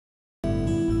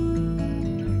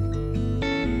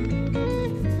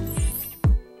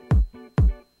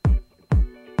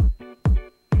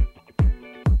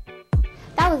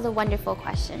a wonderful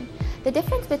question. The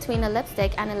difference between a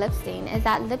lipstick and a lip stain is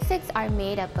that lipsticks are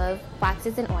made up of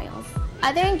waxes and oils.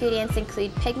 Other ingredients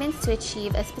include pigments to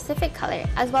achieve a specific color,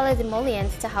 as well as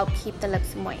emollients to help keep the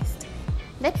lips moist.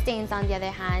 Lip stains, on the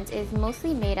other hand, is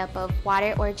mostly made up of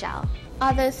water or gel.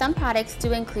 Although some products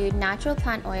do include natural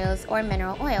plant oils or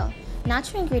mineral oil,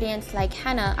 natural ingredients like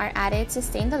henna are added to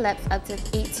stain the lips up to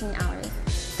 18 hours.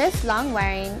 This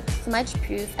long-wearing,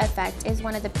 smudge-proof effect is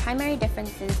one of the primary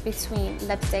differences between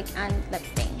lipstick and lip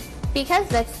stain.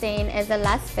 Because lip stain is a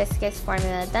less viscous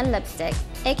formula than lipstick,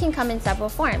 it can come in several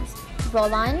forms: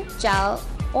 roll-on, gel,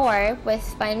 or with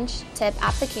sponge tip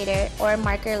applicator or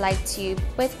marker-like tube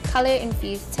with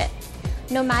color-infused tip.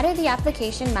 No matter the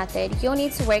application method, you'll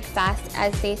need to work fast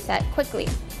as they set quickly,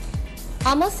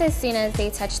 almost as soon as they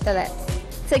touch the lips.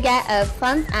 To get a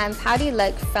plump and pouty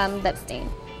look from lip stain,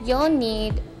 you'll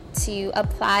need to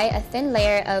apply a thin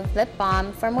layer of lip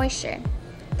balm for moisture.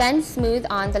 Then smooth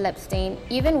on the lip stain.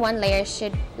 Even one layer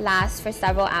should last for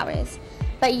several hours,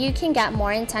 but you can get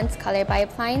more intense color by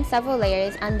applying several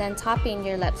layers and then topping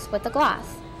your lips with a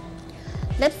gloss.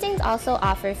 Lip stains also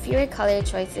offer fewer color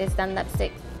choices than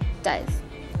lipstick does.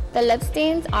 The lip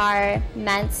stains are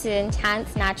meant to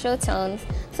enhance natural tones,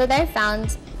 so they're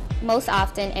found most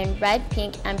often in red,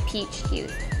 pink, and peach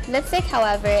hues. Lipstick,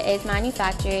 however, is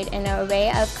manufactured in an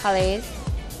array of colors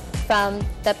from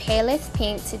the palest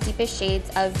pink to deepest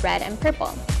shades of red and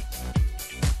purple.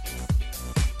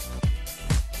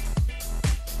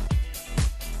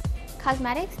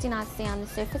 Cosmetics do not stay on the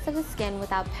surface of the skin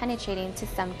without penetrating to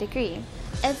some degree.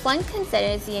 If one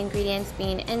considers the ingredients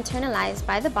being internalized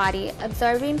by the body,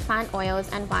 absorbing plant oils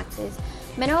and waxes,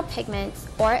 mineral pigments,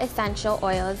 or essential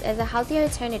oils is a healthier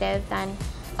alternative than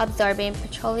absorbing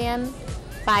petroleum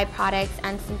byproducts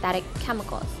and synthetic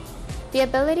chemicals. The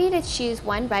ability to choose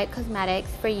one right cosmetics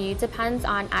for you depends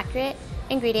on accurate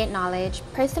ingredient knowledge,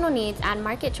 personal needs, and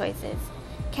market choices.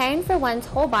 Caring for one's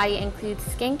whole body includes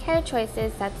skincare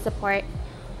choices that support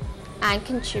and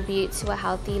contribute to a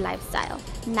healthy lifestyle.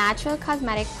 Natural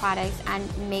cosmetic products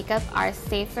and makeup are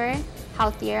safer,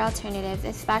 healthier alternatives,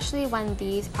 especially when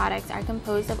these products are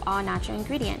composed of all natural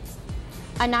ingredients.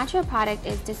 A natural product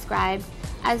is described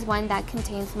as one that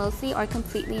contains mostly or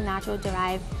completely natural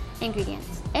derived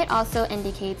ingredients. It also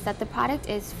indicates that the product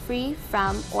is free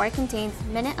from or contains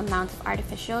minute amounts of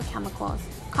artificial chemicals.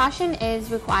 Caution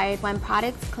is required when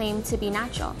products claim to be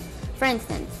natural. For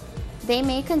instance, they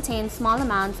may contain small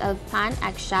amounts of plant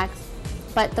extracts,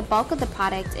 but the bulk of the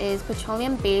product is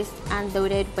petroleum-based and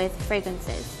loaded with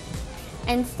fragrances.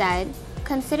 Instead,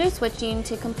 consider switching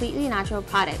to completely natural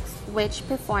products, which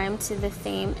perform to the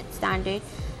same standard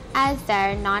as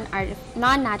their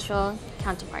non-natural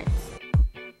counterparts.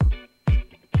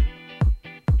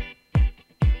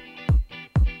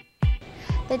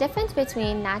 The difference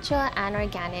between natural and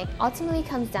organic ultimately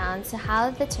comes down to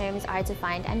how the terms are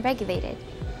defined and regulated.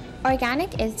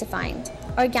 Organic is defined.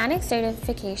 Organic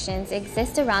certifications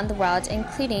exist around the world,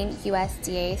 including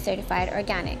USDA Certified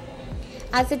Organic.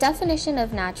 As the definition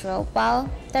of natural, well,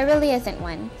 there really isn't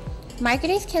one.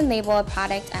 Marketers can label a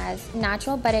product as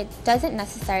natural, but it doesn't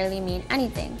necessarily mean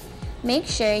anything. Make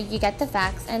sure you get the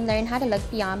facts and learn how to look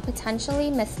beyond potentially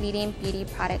misleading beauty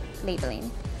product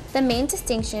labeling. The main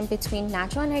distinction between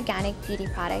natural and organic beauty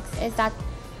products is that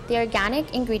the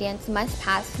organic ingredients must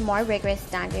pass more rigorous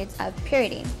standards of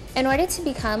purity. In order to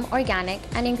become organic,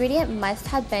 an ingredient must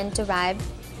have been derived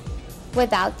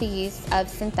without the use of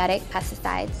synthetic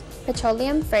pesticides,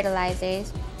 petroleum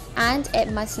fertilizers, and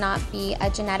it must not be a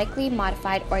genetically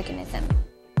modified organism.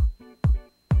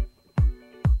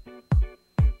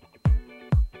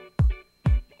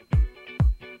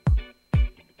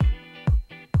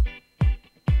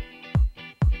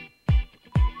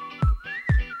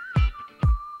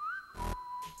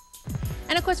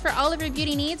 And of course, for all of your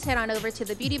beauty needs, head on over to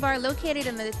the Beauty Bar located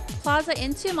in the plaza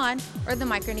in Tumon or the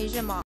Micronesia Mall.